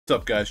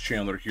What's up guys,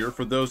 Chandler here.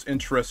 For those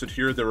interested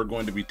here, there are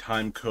going to be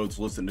time codes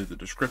listed in the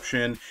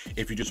description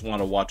if you just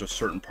want to watch a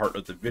certain part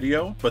of the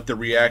video, but the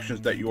reactions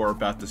that you are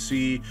about to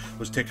see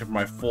was taken from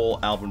my full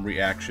album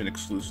reaction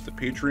exclusive to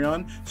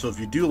Patreon. So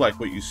if you do like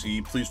what you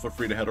see, please feel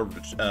free to head over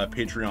to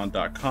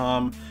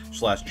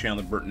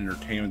patreon.com/Chandler Burton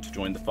Entertainment to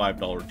join the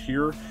 $5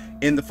 tier.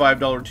 In the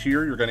 $5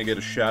 tier, you're going to get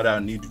a shout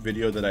out in each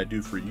video that I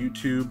do for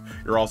YouTube.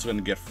 You're also going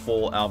to get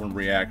full album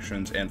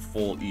reactions and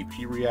full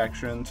EP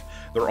reactions.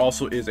 There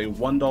also is a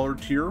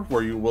 $1 tier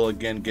where you will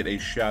again get a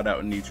shout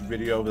out in each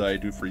video that I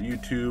do for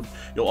YouTube.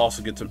 You'll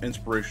also get some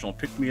inspirational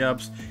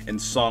pick-me-ups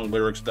and song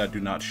lyrics that I do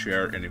not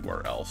share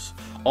anywhere else.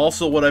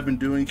 Also, what I've been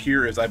doing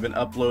here is I've been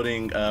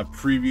uploading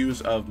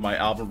previews of my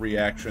album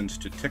reactions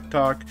to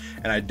TikTok,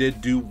 and I did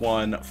do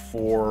one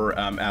for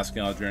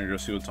asking Alexandria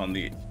to see what's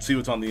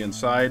on the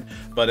inside,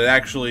 but it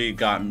actually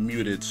got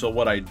muted. So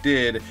what I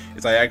did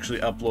is I actually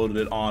uploaded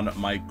it on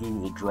my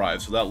Google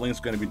Drive. So that link's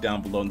going to be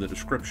down below in the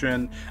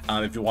description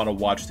if you want to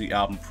watch the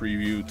album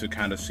preview to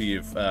kind of see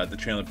if the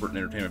Chandler Burton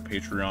Entertainment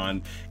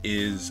Patreon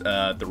is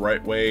the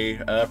right way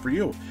for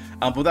you.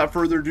 But without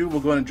further ado, we'll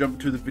go ahead and jump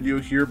into the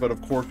video here. But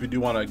of course, we do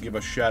want to give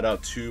a shout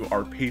out to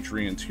our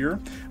Patreons here.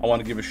 I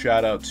want to give a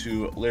shout out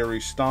to Larry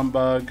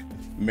Stombug,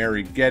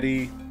 Mary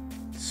Getty,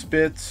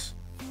 Spitz,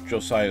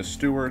 Josiah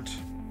Stewart,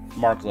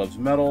 Mark Loves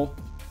Metal,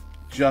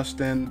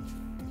 Justin,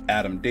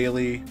 Adam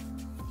Daly,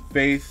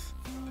 Faith,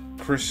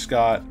 Chris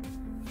Scott,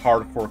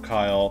 Hardcore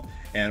Kyle,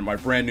 and my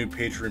brand new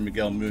Patreon,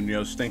 Miguel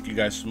Munoz. Thank you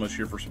guys so much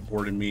here for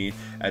supporting me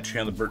at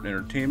Chandler Burton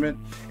Entertainment.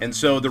 And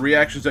so the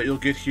reactions that you'll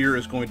get here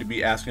is going to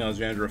be Asking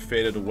Alexandria,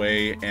 Faded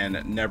Away,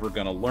 and Never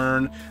Gonna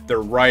Learn.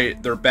 They're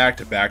back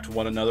to back to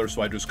one another,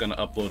 so I'm just gonna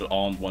upload it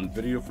all in one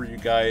video for you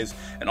guys.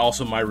 And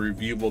also my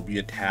review will be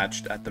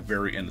attached at the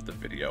very end of the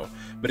video.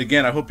 But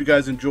again, I hope you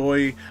guys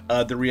enjoy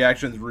the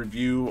reactions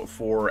review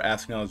for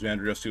Asking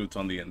Alexandria, see what's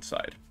on the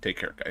inside. Take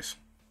care, guys.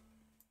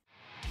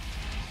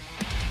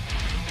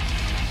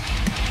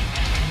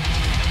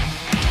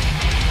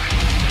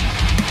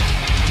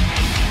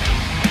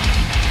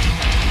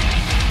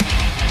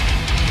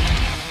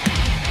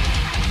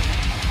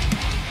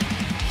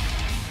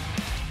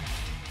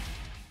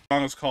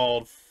 Song is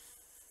called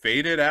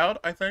Faded Out,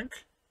 I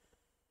think.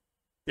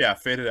 Yeah,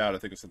 Faded Out, I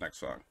think it's the next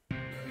song.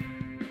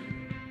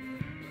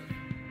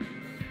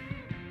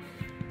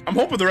 I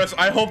hope the rest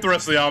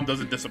of the album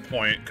doesn't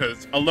disappoint,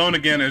 because Alone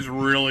Again is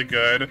really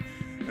good,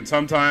 and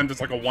sometimes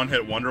it's like a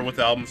one-hit wonder with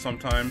albums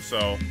sometimes,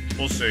 so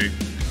we'll see.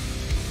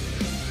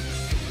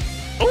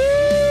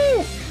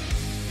 Ooh!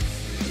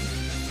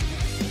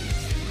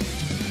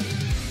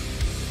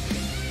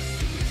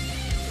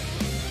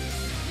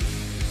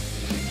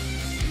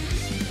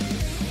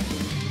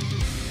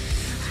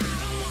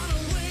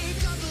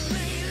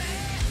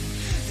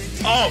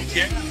 Oh,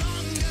 yeah.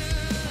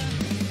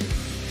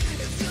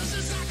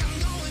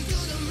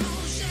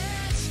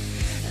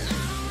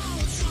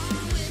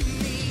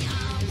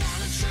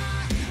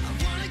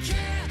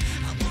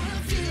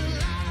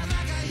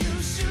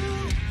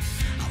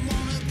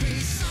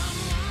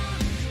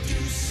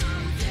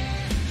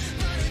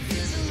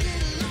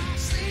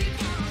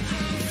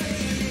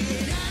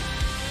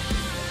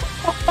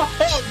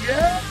 Oh,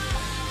 yeah.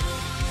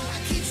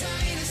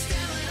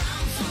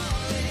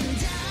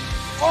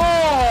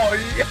 Oh,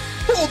 yeah.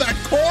 Oh, that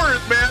chorus,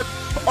 man.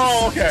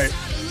 Oh, okay.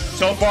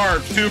 So far,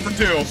 2 for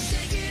 2.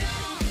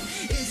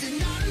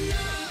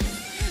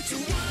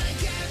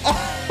 Oh.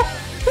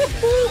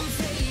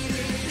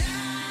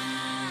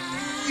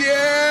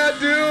 Yeah,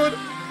 dude.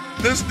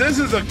 This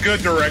is a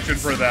good direction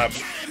for them.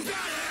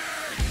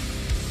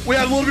 We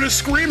had a little bit of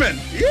screaming.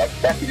 Yeah,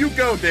 you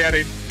go,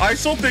 Danny. I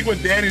still think when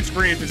Danny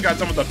screams, he's got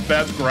some of the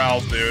best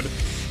growls, dude.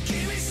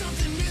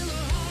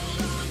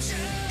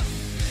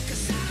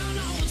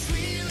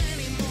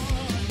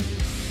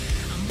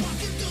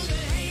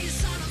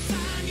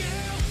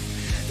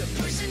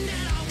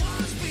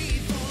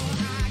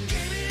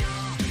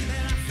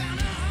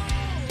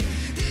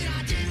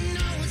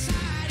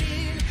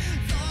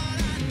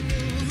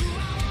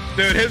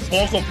 Dude, his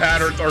vocal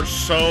patterns are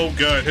so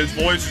good. His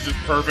voice is just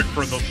perfect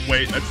for the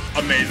weight. That's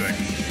amazing.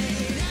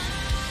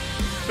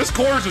 This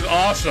chorus is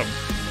awesome.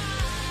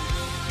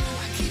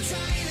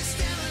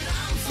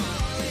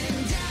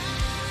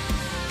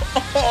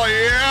 Oh,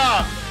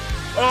 yeah.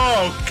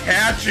 Oh,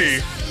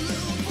 catchy.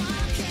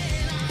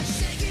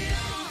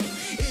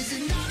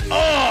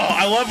 Oh,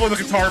 I love when the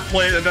guitar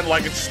plays and then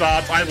like it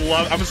stops. I'm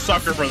a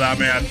sucker for that,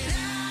 man.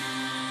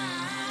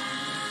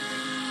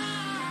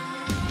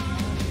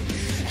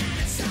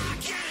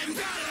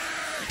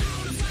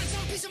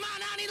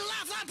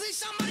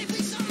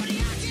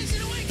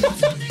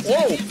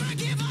 Whoa!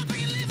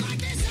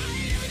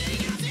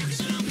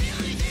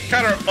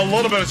 Kind of a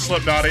little bit of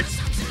Slipknotty.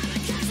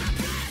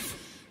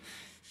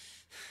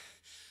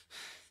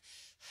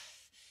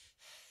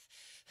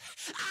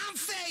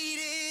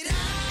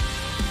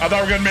 I thought we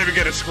were gonna maybe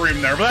get a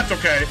scream there, but that's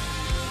okay.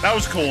 That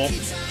was cool.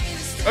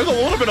 There's a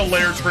little bit of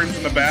layered screams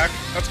in the back.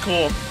 That's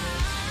cool.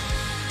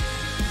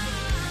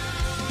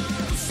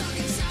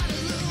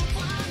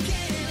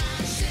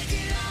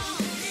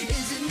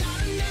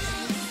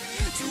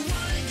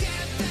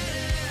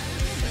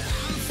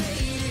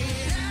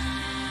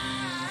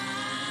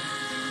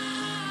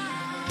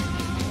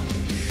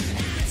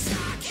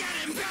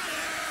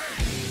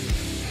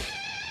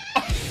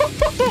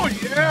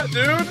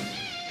 dude.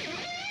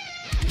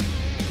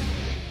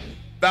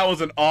 That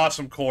was an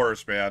awesome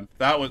chorus, man.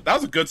 That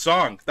was a good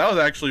song. That was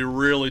actually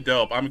really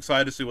dope. I'm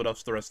excited to see what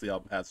else the rest of the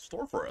album has in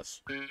store for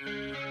us.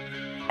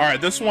 All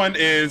right, this one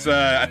is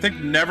I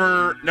think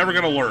Never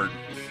Gonna Learn.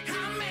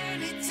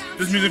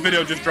 This music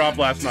video just dropped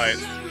last night.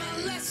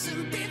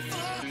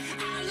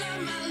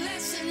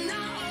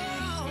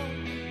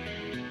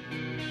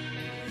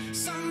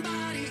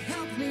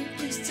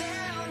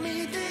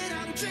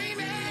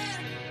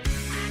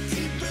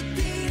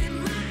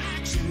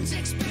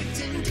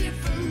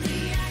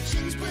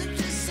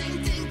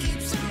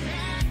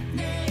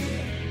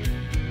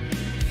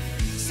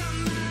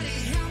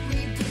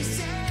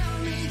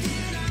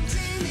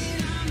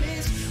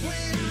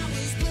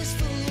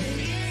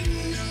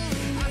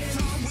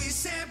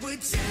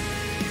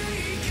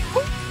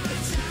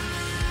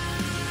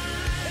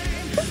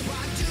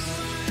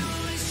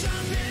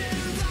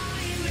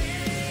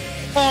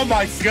 Oh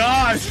my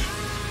gosh!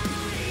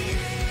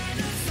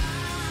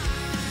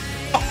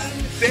 Oh,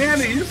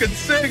 Danny, you can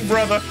sing,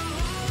 brother!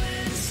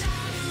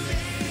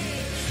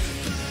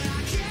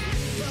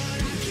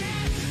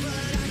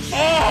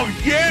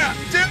 Oh yeah,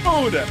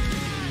 dude!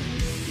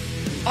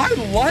 I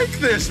like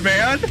this,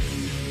 man!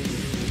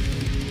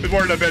 He's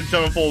wearing a Ben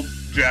Sevenfold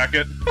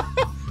jacket.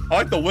 I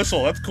like the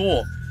whistle, that's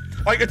cool.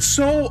 Like, it's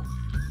so...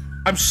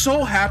 I'm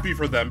so happy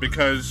for them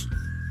because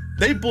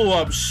they blew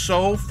up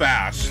so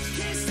fast.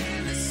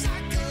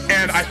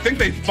 And I think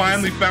they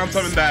finally found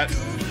something that,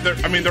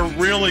 they're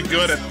really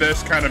good at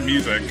this kind of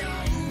music.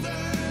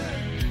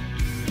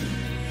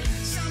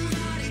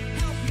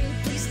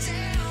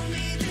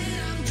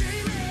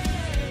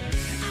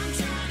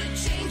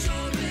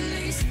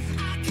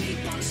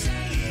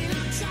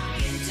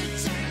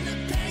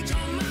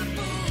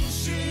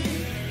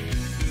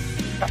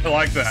 I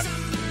like that.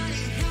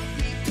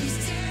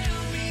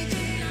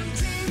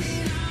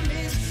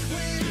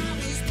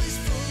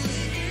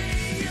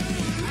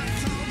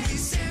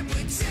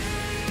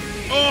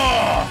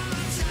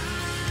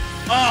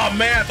 Oh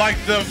man, like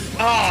the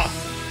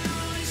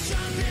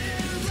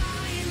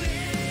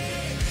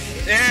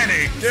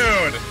Danny,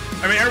 dude.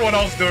 I mean, everyone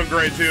else is doing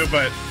great too,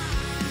 but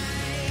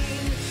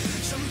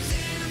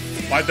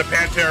like the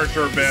Pantera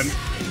sure been.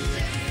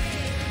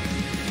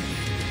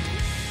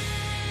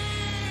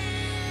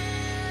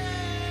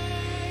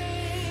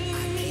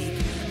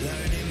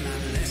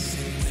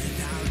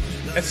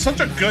 It's such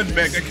a good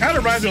mix. It kind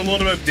of reminds me a little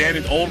bit of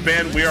Danny's old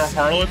band, We Are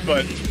Harlot,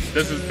 but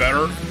this is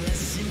better.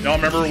 Y'all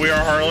remember We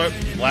Are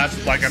Harlot?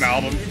 Last, like, an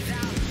album.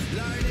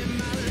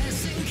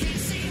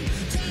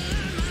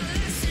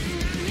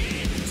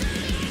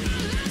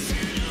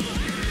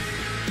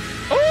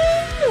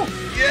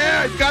 Oh!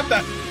 Yeah, got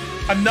that.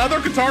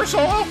 Another guitar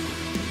solo?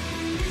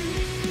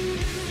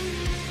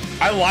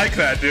 I like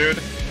that, dude.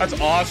 That's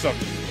awesome.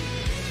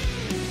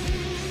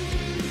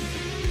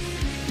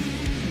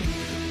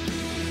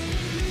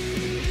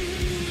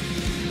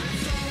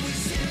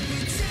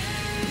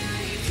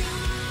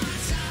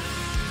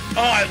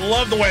 Oh, I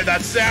love the way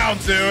that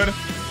sounds, dude.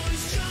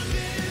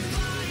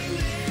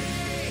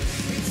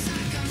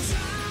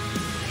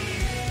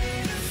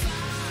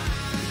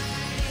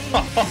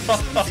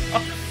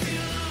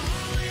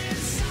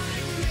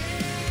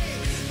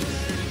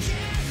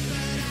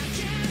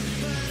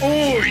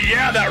 Oh,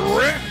 yeah, that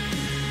riff.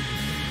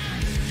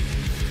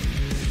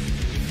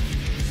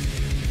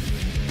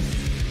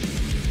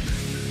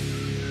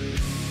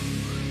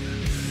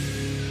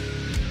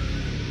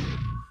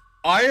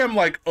 I am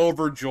like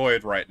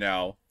overjoyed right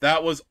now.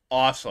 That was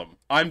awesome.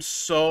 I'm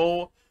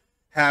so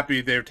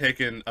happy they've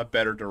taken a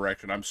better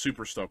direction. I'm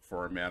super stoked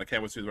for it, man. I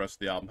can't wait to see what the rest of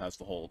the album has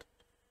to hold.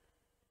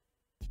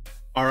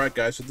 Alright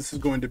guys, so this is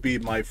going to be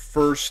my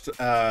first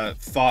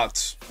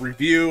thoughts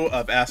review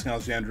of Asking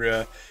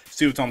Alexandria.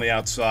 See what's on the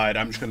outside.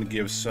 I'm just going to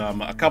give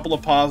a couple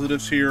of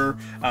positives here,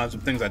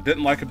 some things I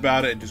didn't like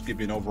about it, and just give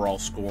you an overall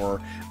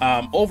score.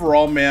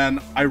 Overall,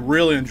 man, I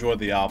really enjoyed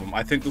the album.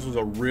 I think this was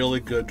a really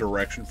good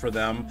direction for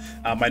them.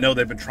 I know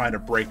they've been trying to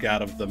break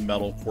out of the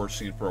metalcore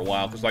scene for a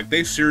while, because like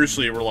they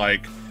seriously were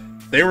like,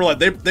 they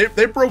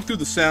broke through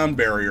the sound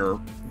barrier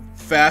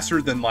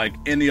faster than like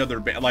any other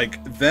band.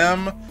 Like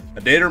them,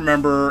 A Day to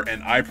Remember,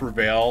 and I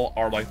Prevail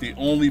are like the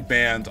only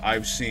bands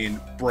I've seen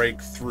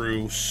break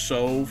through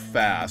so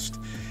fast.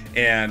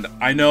 And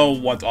I know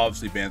once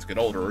obviously bands get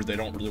older, they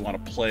don't really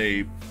want to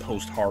play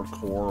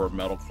post-hardcore or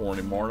metalcore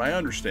anymore, and I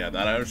understand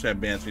that. I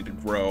understand bands need to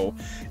grow,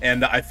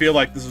 and I feel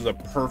like this is a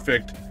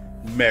perfect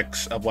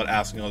mix of what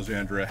Asking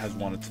Alexandria has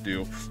wanted to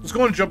do. Let's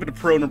go and jump into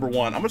pro number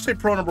one. I'm going to say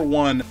pro number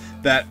one,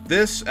 that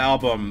this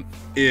album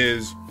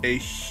is a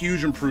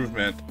huge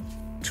improvement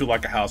to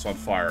Like a House on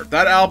Fire.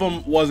 That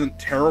album wasn't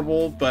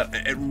terrible, but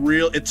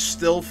it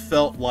still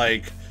felt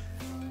like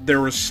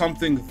there was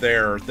something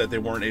there that they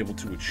weren't able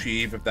to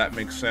achieve, if that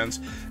makes sense.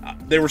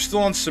 They were still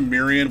on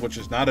Sumerian, which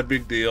is not a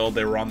big deal.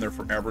 They were on there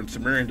forever, and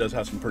Sumerian does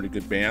have some pretty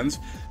good bands.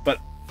 But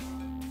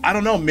I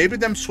don't know, maybe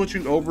them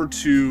switching over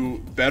to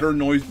better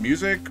noise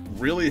music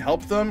really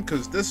helped them,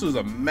 because this was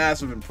a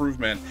massive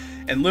improvement.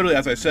 And literally,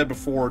 as I said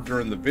before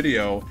during the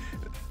video,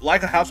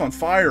 Like a House on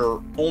Fire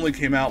only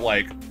came out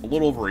like a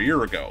little over a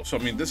year ago. So, I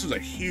mean, this is a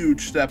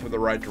huge step in the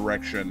right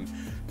direction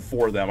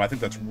for them. I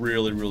think that's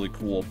really, really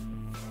cool.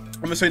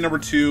 I'm gonna say number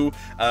 2,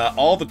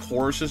 all the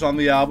choruses on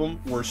the album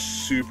were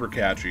super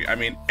catchy. I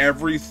mean,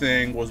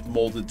 everything was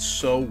molded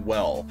so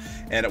well,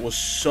 and it was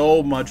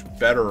so much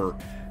better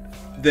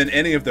than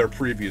any of their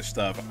previous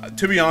stuff.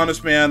 To be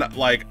honest, man,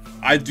 like,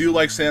 I do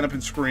like Stand Up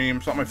and Scream.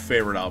 It's not my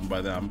favorite album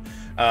by them.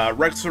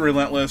 Reckless and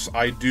Relentless,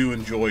 I do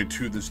enjoy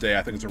to this day.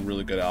 I think it's a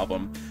really good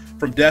album.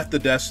 From Death to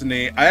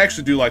Destiny, I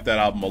actually do like that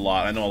album a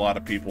lot. I know a lot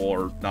of people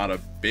are not a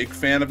big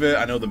fan of it.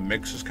 I know the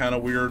mix is kind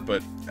of weird,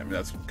 but I mean,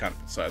 that's kind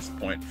of besides the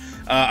point.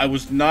 I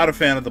was not a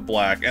fan of The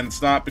Black, and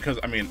it's not because,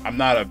 I mean, I'm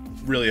not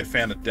really a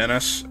fan of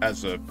Dennis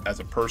as a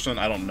person.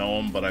 I don't know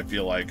him, but I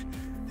feel like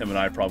him and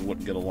I probably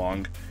wouldn't get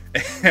along.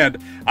 And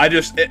I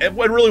just, it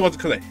really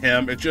wasn't because of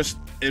him. It just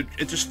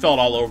felt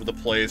all over the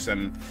place,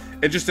 and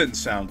it just didn't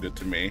sound good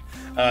to me.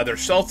 Their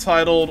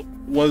self-titled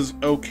was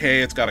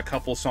okay. It's got a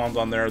couple of songs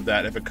on there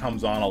that if it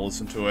comes on, I'll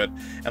listen to it.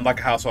 And Like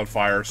a House on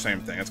Fire, same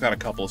thing. It's got a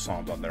couple of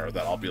songs on there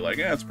that I'll be like,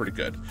 yeah, it's pretty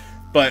good.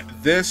 But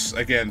this,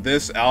 again,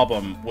 this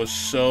album was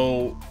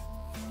so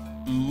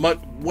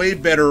way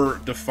better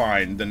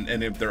defined than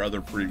any of their other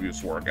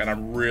previous work, and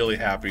I'm really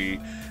happy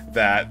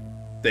that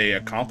they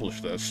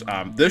accomplished this.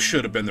 This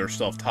should have been their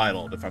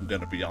self-titled, if I'm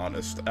gonna be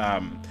honest.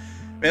 And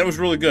it was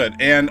really good.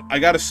 And I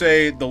gotta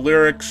say, the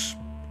lyrics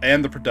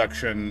and the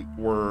production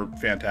were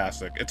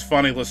fantastic. It's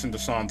funny listening to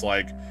songs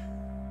like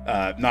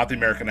Not the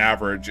American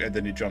Average, and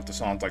then you jump to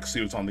songs like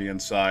See What's on the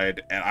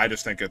Inside, and I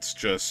just think it's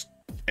just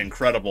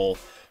incredible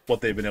what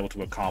they've been able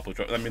to accomplish.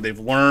 I mean, they've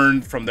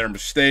learned from their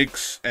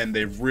mistakes, and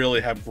they really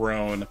have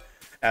grown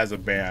as a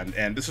band,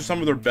 and this is some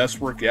of their best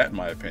work yet, in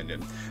my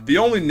opinion. The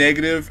only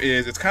negative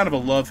is it's kind of a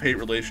love-hate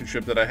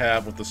relationship that I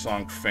have with the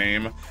song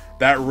Fame.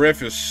 That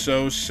riff is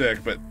so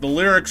sick, but the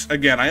lyrics,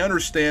 again, I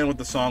understand what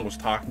the song was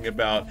talking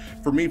about.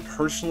 For me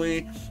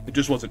personally, it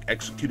just wasn't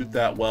executed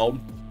that well.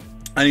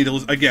 I need to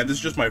listen, again, this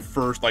is just my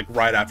first, like,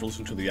 right after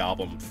listening to the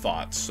album,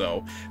 thoughts,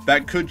 so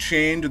that could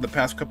change in the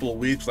past couple of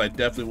weeks. I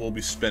definitely will be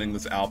spinning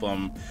this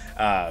album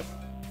a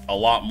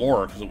lot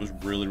more, because it was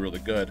really, really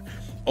good.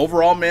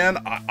 Overall,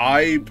 man,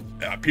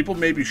 people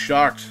may be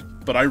shocked,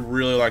 but I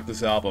really like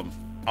this album.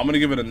 I'm gonna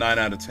give it a 9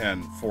 out of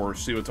 10 for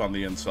See What's on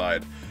the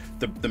Inside.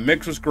 The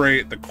mix was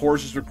great, the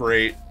choruses were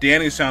great,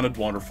 Danny sounded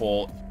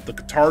wonderful, the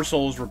guitar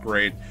solos were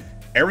great.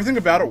 Everything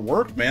about it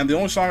worked, man. The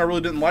only song I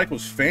really didn't like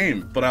was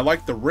Fame, but I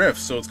liked the riff,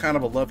 so it's kind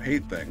of a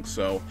love-hate thing.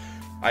 So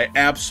I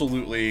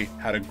absolutely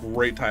had a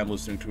great time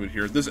listening to it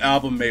here. This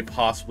album may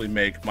possibly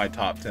make my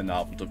top 10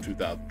 albums of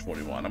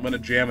 2021. I'm gonna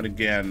jam it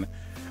again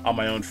on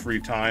my own free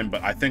time,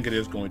 but I think it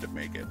is going to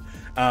make it.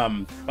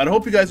 But I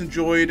hope you guys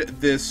enjoyed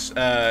this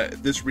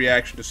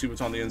reaction to See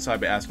What's on the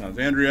Inside by Asking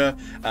Alexandria.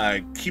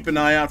 Keep an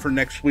eye out for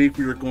next week.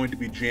 We are going to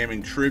be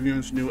jamming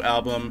Trivium's new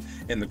album,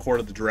 In the Court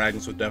of the Dragon,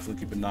 so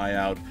definitely keep an eye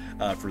out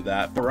for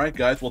that. All right,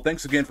 guys, well,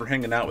 thanks again for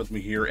hanging out with me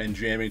here and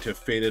jamming to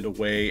Faded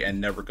Away and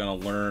Never Gonna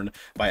Learn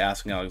by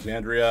Asking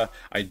Alexandria.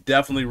 I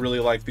definitely really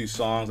like these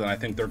songs, and I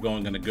think they're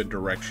going in a good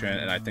direction,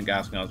 and I think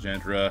Asking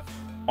Alexandria,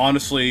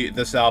 honestly,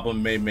 this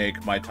album may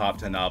make my top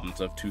 10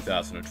 albums of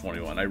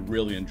 2021. I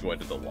really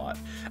enjoyed it a lot.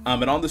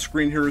 And on the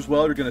screen here as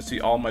well, you're going to see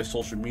all my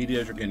social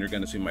medias. Again, you're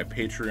going to see my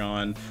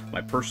Patreon,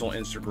 my personal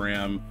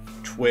Instagram,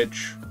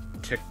 Twitch,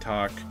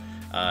 TikTok,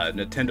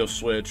 Nintendo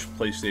Switch,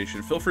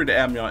 PlayStation. Feel free to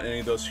add me on any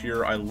of those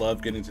here. I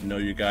love getting to know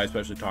you guys,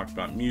 especially talking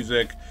about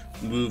music,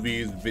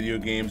 movies, video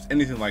games,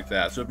 anything like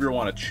that. So if you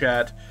want to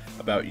chat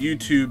about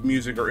YouTube,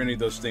 music, or any of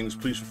those things,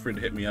 please feel free to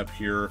hit me up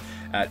here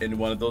at any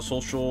one of those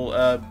social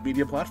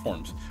media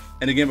platforms.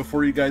 And again,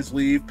 before you guys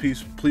leave,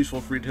 please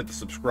feel free to hit the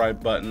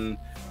subscribe button,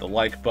 the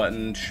like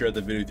button, share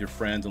the video with your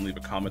friends, and leave a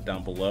comment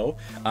down below.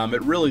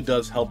 It really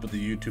does help with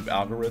the YouTube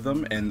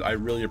algorithm, and I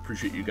really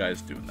appreciate you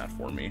guys doing that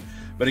for me.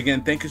 But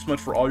again, thank you so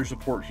much for all your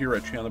support here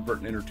at Chandler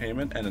Burton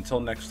Entertainment, and until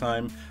next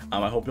time,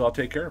 I hope you all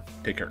take care.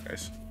 Take care,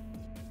 guys.